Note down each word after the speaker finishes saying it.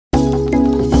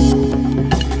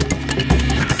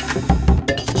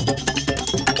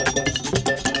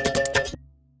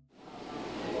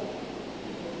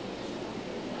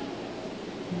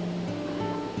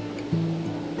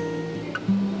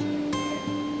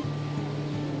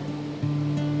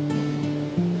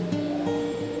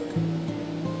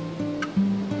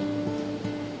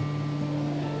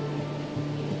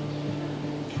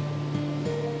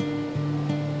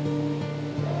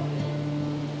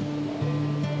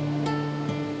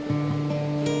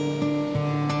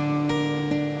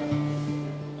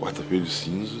feira de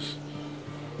cinzas,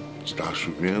 estava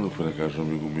chovendo, foi na casa de um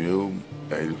amigo meu,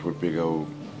 aí ele foi pegar o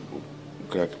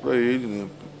crack para ele, né,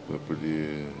 para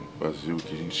poder fazer o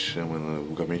que a gente chama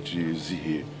vulgarmente de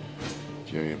zirê,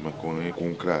 que é maconha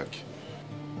com crack.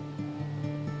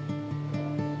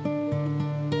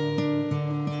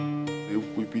 Eu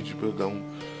fui pedir para dar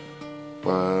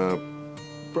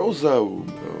para usar o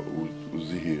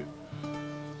zirê.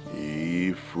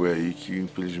 E foi aí que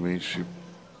infelizmente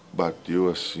bateu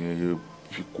assim, aí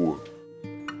ficou.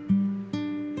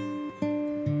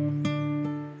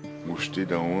 Gostei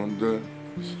da onda,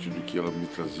 no sentido que ela me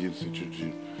trazia, no sentido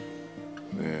de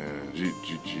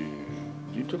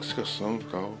intoxicação e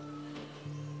tal.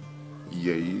 E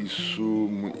aí isso,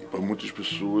 para muitas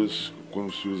pessoas,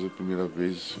 quando se usa a primeira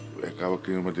vez, acaba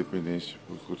criando uma dependência,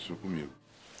 foi o que aconteceu comigo.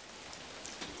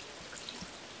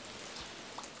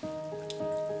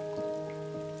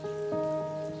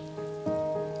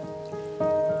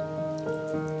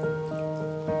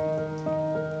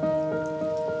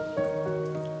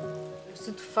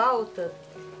 Falta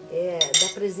da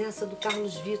presença do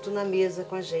Carlos Vitor na mesa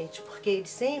com a gente, porque ele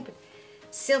sempre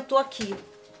sentou aqui,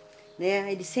 né?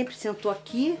 Ele sempre sentou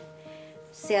aqui,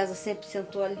 César sempre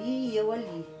sentou ali e eu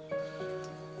ali.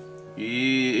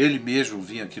 E ele mesmo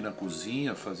vinha aqui na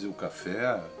cozinha fazer o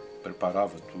café,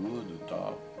 preparava tudo e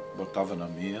tal, botava na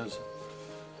mesa.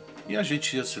 E a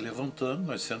gente ia se levantando,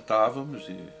 nós sentávamos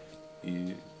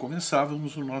e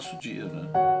começávamos o nosso dia,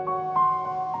 né?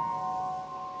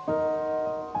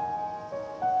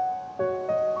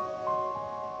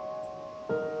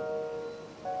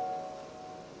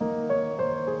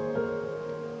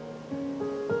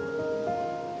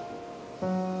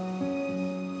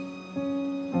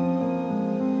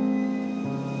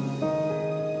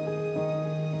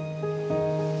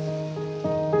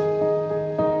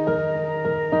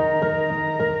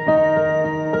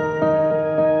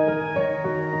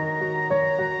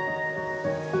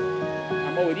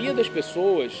 Das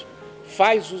pessoas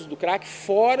faz uso do crack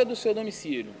fora do seu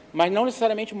domicílio, mas não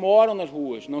necessariamente moram nas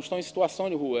ruas, não estão em situação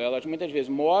de rua. Elas muitas vezes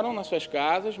moram nas suas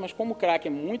casas, mas como o crack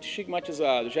é muito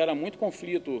estigmatizado, gera muito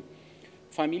conflito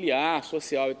familiar,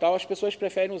 social e tal, as pessoas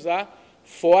preferem usar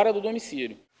fora do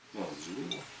domicílio.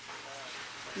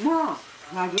 Não,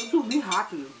 mas eu dormi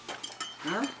rápido.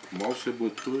 Né? Mal você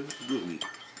botou, dormi.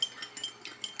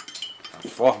 A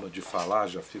forma de falar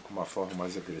já fica uma forma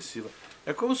mais agressiva.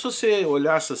 É como se você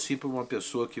olhasse assim para uma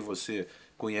pessoa que você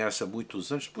conhece há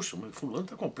muitos anos. Puxa, mas fulano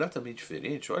está completamente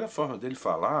diferente. Olha a forma dele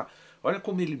falar, olha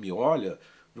como ele me olha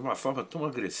de uma forma tão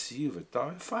agressiva e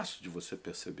tal. É fácil de você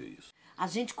perceber isso. A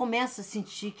gente começa a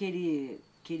sentir que ele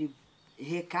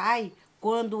recai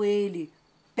quando ele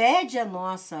pede a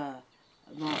nossa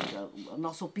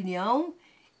opinião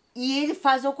e ele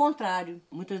faz ao contrário.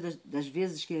 Muitas das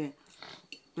vezes que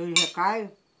ele recai,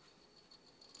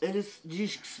 ele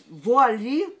diz que vou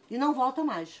ali e não volta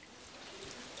mais.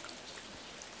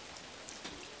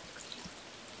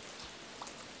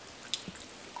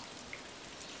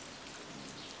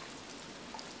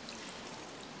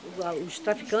 Os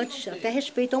traficantes até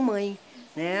respeitam a mãe,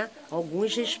 né?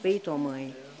 Alguns respeitam a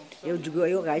mãe. Eu digo,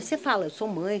 aí você fala, eu sou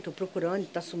mãe, estou procurando,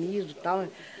 está sumido e tal.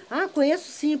 Ah,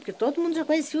 conheço sim, porque todo mundo já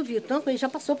conhecia o Vitor, então ele já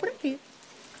passou por aqui.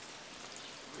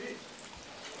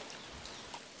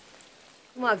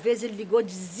 Uma vez ele ligou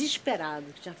desesperado,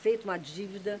 tinha feito uma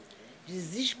dívida,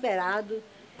 desesperado,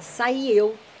 saí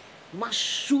eu, uma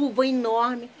chuva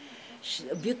enorme,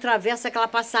 vi atravessa aquela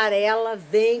passarela,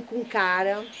 vem com o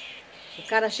cara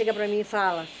chega para mim e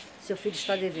fala, seu filho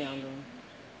está devendo,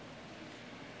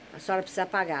 a senhora precisa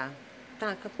pagar.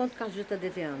 Tá, quanto o Carlos está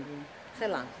devendo? Sei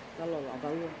lá, valor,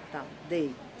 tá,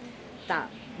 dei. Tá,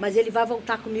 mas ele vai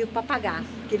voltar comigo para pagar,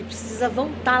 porque ele precisa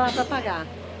voltar lá para pagar.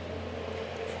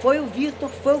 Foi o Vitor,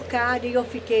 foi o cara e eu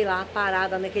fiquei lá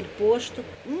parada naquele posto.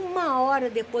 1 hora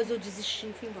depois eu desisti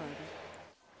e fui embora.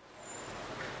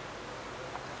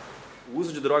 O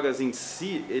uso de drogas em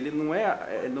si, ele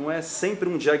não é sempre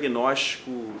um diagnóstico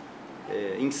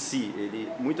em si.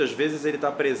 Muitas vezes ele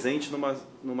está presente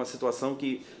numa situação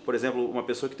que, por exemplo, uma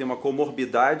pessoa que tem uma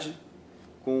comorbidade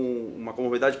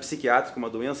psiquiátrica, uma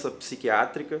doença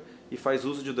psiquiátrica e faz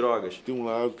uso de drogas. Tem um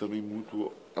lado também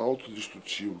muito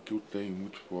autodestrutivo que eu tenho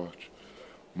muito forte,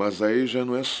 mas aí já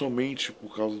não é somente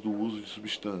por causa do uso de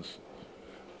substância.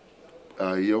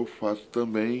 Aí é o fato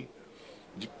também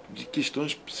de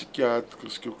questões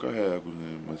psiquiátricas que eu carrego,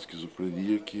 né? Uma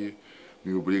esquizofrenia que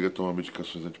me obriga a tomar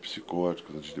medicações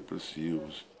antipsicóticas,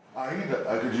 antidepressivos. Ainda,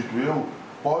 acredito eu,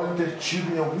 podem ter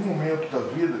tido em algum momento da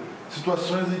vida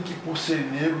situações em que, por serem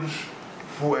negros,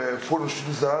 foram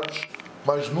utilizados,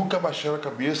 mas nunca baixaram a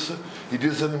cabeça e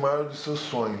desanimaram de seus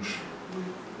sonhos.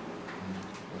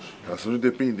 Acho relação de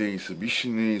dependência,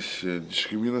 abstinência,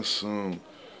 discriminação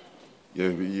e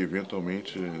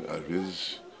eventualmente, às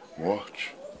vezes,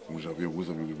 morte, como já vi alguns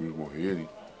amigos meus morrerem,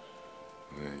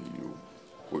 né?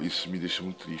 Isso me deixa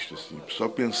muito triste, assim. Só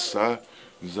pensar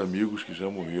nos amigos que já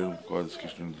morreram por causa dessa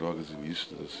questão de drogas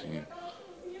ilícitas, assim,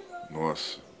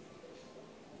 nossa,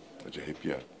 é de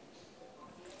arrepiar.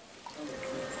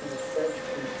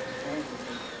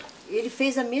 Ele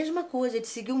fez a mesma coisa, ele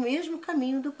seguiu o mesmo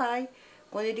caminho do pai,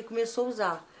 quando ele começou a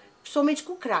usar, principalmente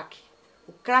com o crack.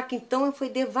 O crack, então, foi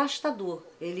devastador.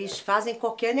 Eles fazem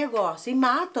qualquer negócio e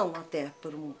matam até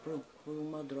por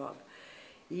uma droga.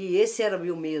 E esse era o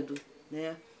meu medo,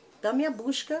 né? Então, a minha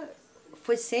busca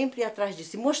foi sempre atrás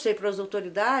disso. E mostrei para as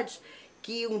autoridades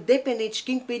que um dependente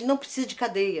químico, ele não precisa de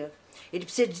cadeia, ele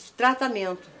precisa de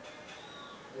tratamento.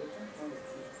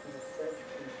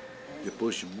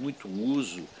 Depois de muito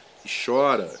uso, e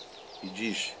chora e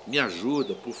diz: me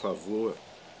ajuda, por favor,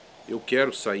 eu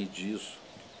quero sair disso.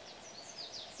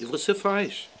 E você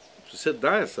faz, você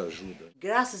dá essa ajuda.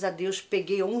 Graças a Deus,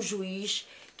 peguei um juiz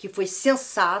que foi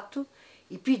sensato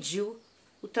e pediu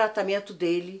o tratamento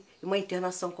dele e uma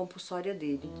internação compulsória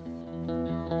dele.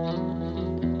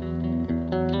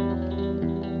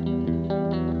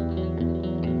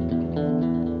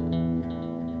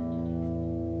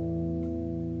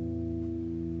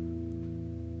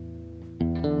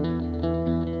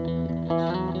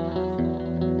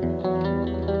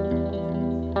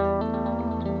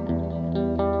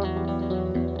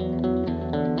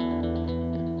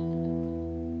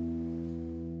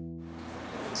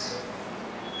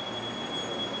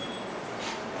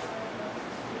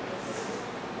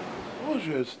 Pô,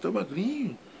 Jé, você tá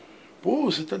magrinho. Pô,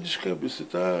 você tá você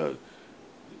tá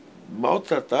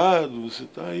maltratado, você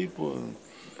tá aí, pô.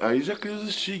 Aí já cria os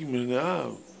estigmas, né?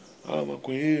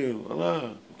 Maconheiro,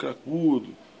 lá, o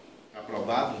cracudo.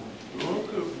 Aprovado?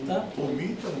 Tá. Por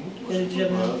mim tá muito Aquele dia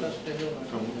mesmo, mais eu tenho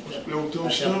um Tá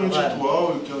extremamente aprovado?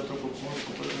 atual e que ela está propondo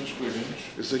completamente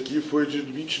coerente. Esse aqui foi de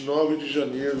 29 de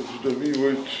janeiro de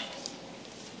 2008.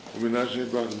 Homenagem a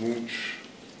Eduardo Munch,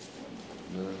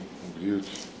 né? Um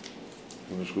grito.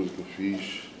 Uma das coisas que eu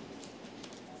fiz.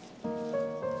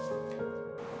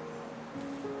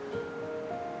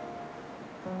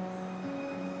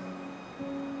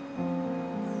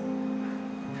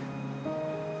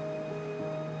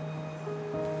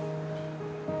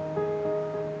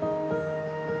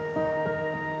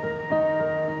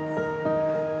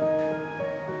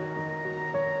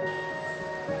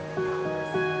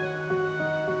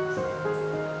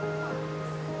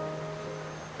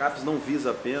 CAPS não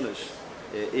visa apenas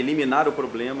eliminar o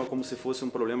problema como se fosse um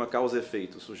problema causa e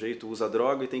efeito. O sujeito usa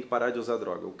droga e tem que parar de usar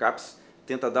droga. O CAPS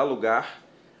tenta dar lugar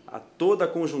a toda a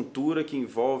conjuntura que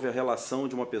envolve a relação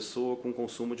de uma pessoa com o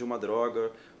consumo de uma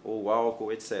droga ou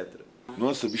álcool, etc.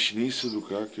 Nossa, a abstinência do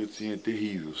crack assim, é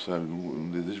terrível, sabe? Não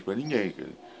desejo pra ninguém,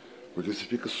 cara. Porque você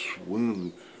fica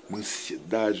suando, uma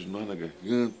ansiedade, nó na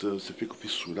garganta, você fica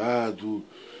fissurado.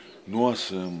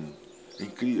 Nossa, é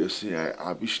incrível, assim, a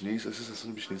abstinência, a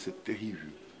sensação de abstinência é terrível,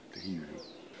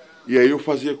 terrível. E aí eu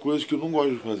fazia coisas que eu não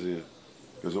gosto de fazer,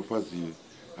 mas eu fazia.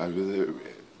 Às vezes eu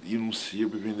ia num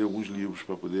sebo e vender alguns livros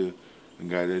para poder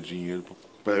ganhar dinheiro,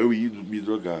 para eu ir me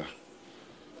drogar.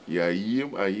 E aí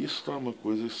isso tá uma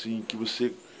coisa assim que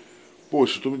você,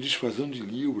 poxa, eu estou me desfazendo de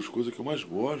livros, coisa que eu mais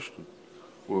gosto.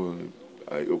 Pô,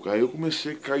 aí eu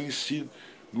comecei a cair em si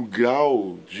no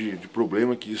grau de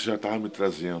problema que isso já estava me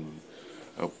trazendo.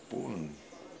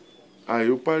 Aí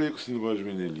eu parei com esse negócio de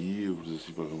vender livros,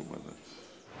 assim, pra mandar.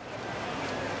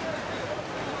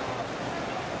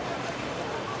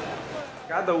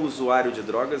 Cada usuário de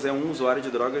drogas é um usuário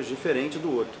de drogas diferente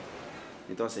do outro.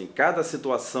 Então, assim, cada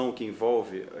situação que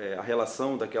envolve a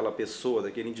relação daquela pessoa,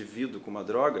 daquele indivíduo com uma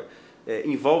droga,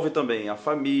 envolve também a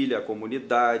família, a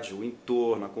comunidade, o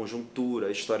entorno, a conjuntura,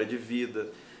 a história de vida.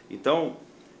 Então,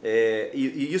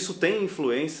 e isso tem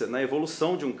influência na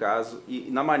evolução de um caso e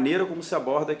na maneira como se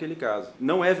aborda aquele caso.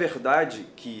 Não é verdade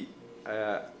que,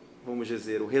 vamos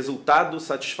dizer, o resultado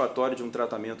satisfatório de um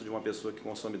tratamento de uma pessoa que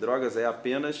consome drogas é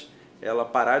apenas ela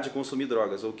parar de consumir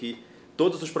drogas, ou que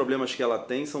todos os problemas que ela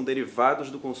tem são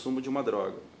derivados do consumo de uma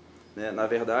droga. Na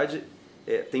verdade,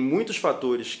 tem muitos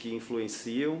fatores que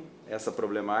influenciam essa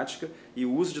problemática e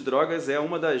o uso de drogas é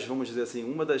uma das, vamos dizer assim,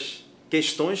 uma das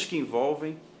questões que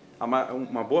envolvem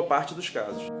uma boa parte dos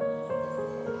casos.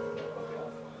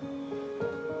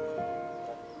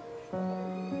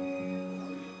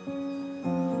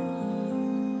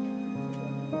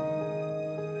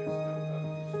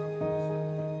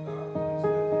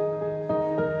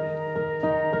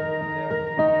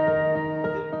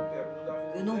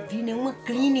 vi nenhuma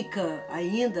clínica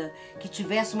ainda que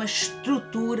tivesse uma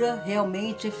estrutura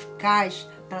realmente eficaz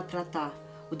para tratar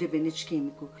o dependente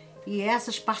químico. E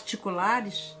essas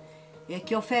particulares é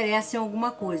que oferecem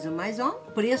alguma coisa, mas é um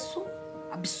preço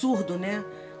absurdo, né?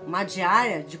 Uma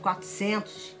diária de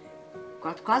 400,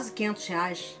 quase 500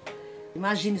 reais.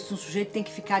 Imagine se um sujeito tem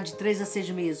que ficar de 3 a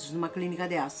 6 meses numa clínica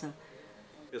dessa.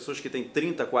 Pessoas que têm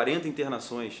 30, 40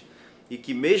 internações e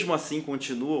que mesmo assim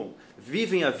continuam,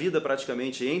 vivem a vida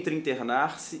praticamente entre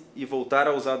internar-se e voltar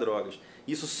a usar drogas.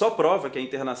 Isso só prova que a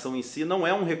internação em si não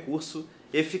é um recurso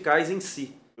eficaz em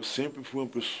si. Eu sempre fui uma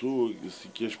pessoa, assim,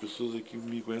 que as pessoas aqui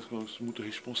me conhecem como muito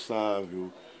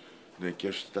responsável, né, que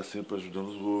acho que está sempre ajudando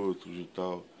os outros e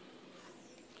tal.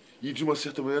 E de uma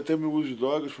certa maneira até meu uso de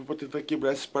drogas foi para tentar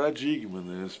quebrar esse paradigma,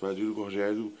 né, esse paradigma do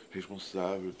Rogério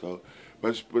responsável e tal.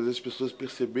 Mas as pessoas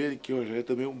perceberem que o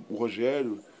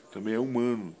Rogério também é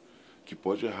humano, que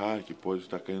pode errar, que pode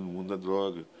estar caindo no mundo da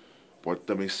droga, pode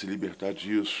também se libertar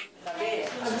disso.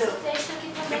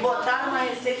 Me botaram uma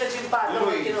receita de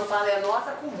padrão que não fala é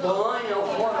nossa, com banho,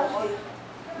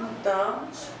 então,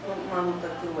 uma luta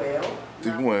cruel.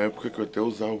 Teve uma época que eu até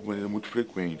usava de maneira muito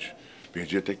frequente,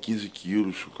 perdi até 15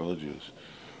 quilos por causa disso.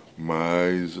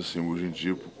 Mas, assim, hoje em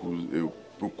dia eu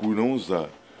procuro não usar.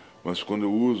 Mas quando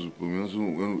eu uso, pelo menos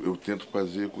eu tento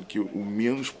fazer com que o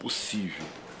menos possível.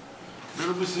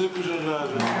 Eu pensei que eu já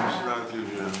vou ensinar aqui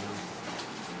já.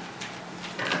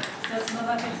 Você assinou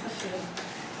na terça-feira.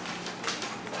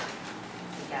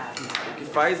 O que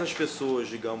faz as pessoas,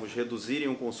 digamos, reduzirem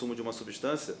o consumo de uma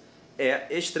substância é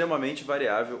extremamente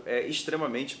variável, é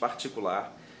extremamente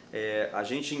particular. A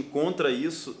gente encontra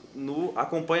isso no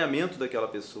acompanhamento daquela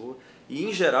pessoa e,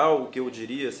 em geral, o que eu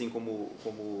diria, assim,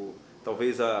 como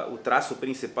talvez o traço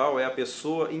principal é a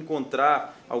pessoa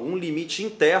encontrar algum limite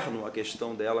interno à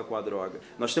questão dela com a droga.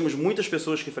 Nós temos muitas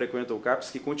pessoas que frequentam o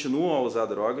CAPS que continuam a usar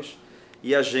drogas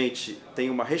e a gente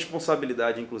tem uma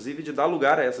responsabilidade, inclusive, de dar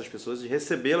lugar a essas pessoas, de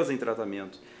recebê-las em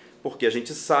tratamento, porque a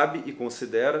gente sabe e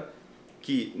considera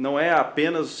que não é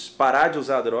apenas parar de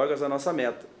usar drogas a nossa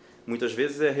meta. Muitas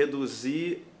vezes é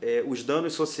reduzir os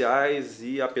danos sociais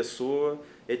e a pessoa,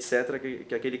 etc.,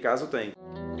 que aquele caso tem.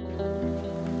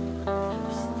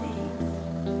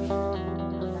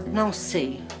 Não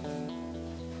sei.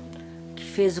 O que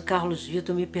fez o Carlos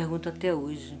Vitor, eu me pergunto até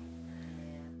hoje.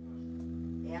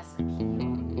 Essa aqui,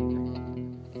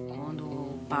 quando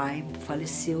o pai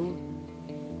faleceu,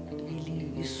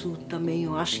 isso também,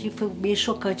 eu acho que foi meio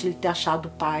chocante ele ter achado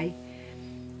o pai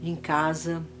em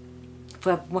casa.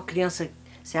 Foi uma criança,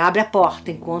 você abre a porta,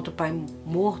 encontra o pai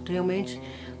morto, realmente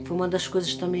foi uma das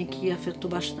coisas também que afetou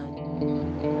bastante.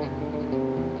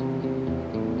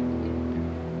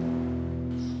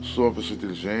 Sou uma pessoa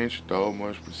inteligente e tal,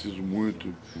 mas preciso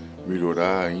muito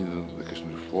melhorar ainda na questão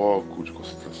de foco, de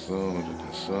concentração, de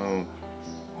atenção,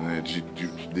 né, de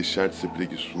deixar de ser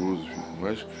preguiçoso,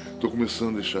 mas estou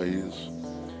começando a deixar isso.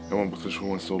 É uma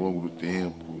transformação ao longo do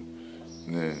tempo,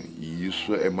 né, e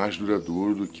isso é mais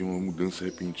duradouro do que uma mudança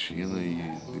repentina e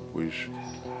depois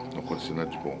não acontecer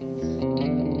nada de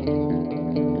bom.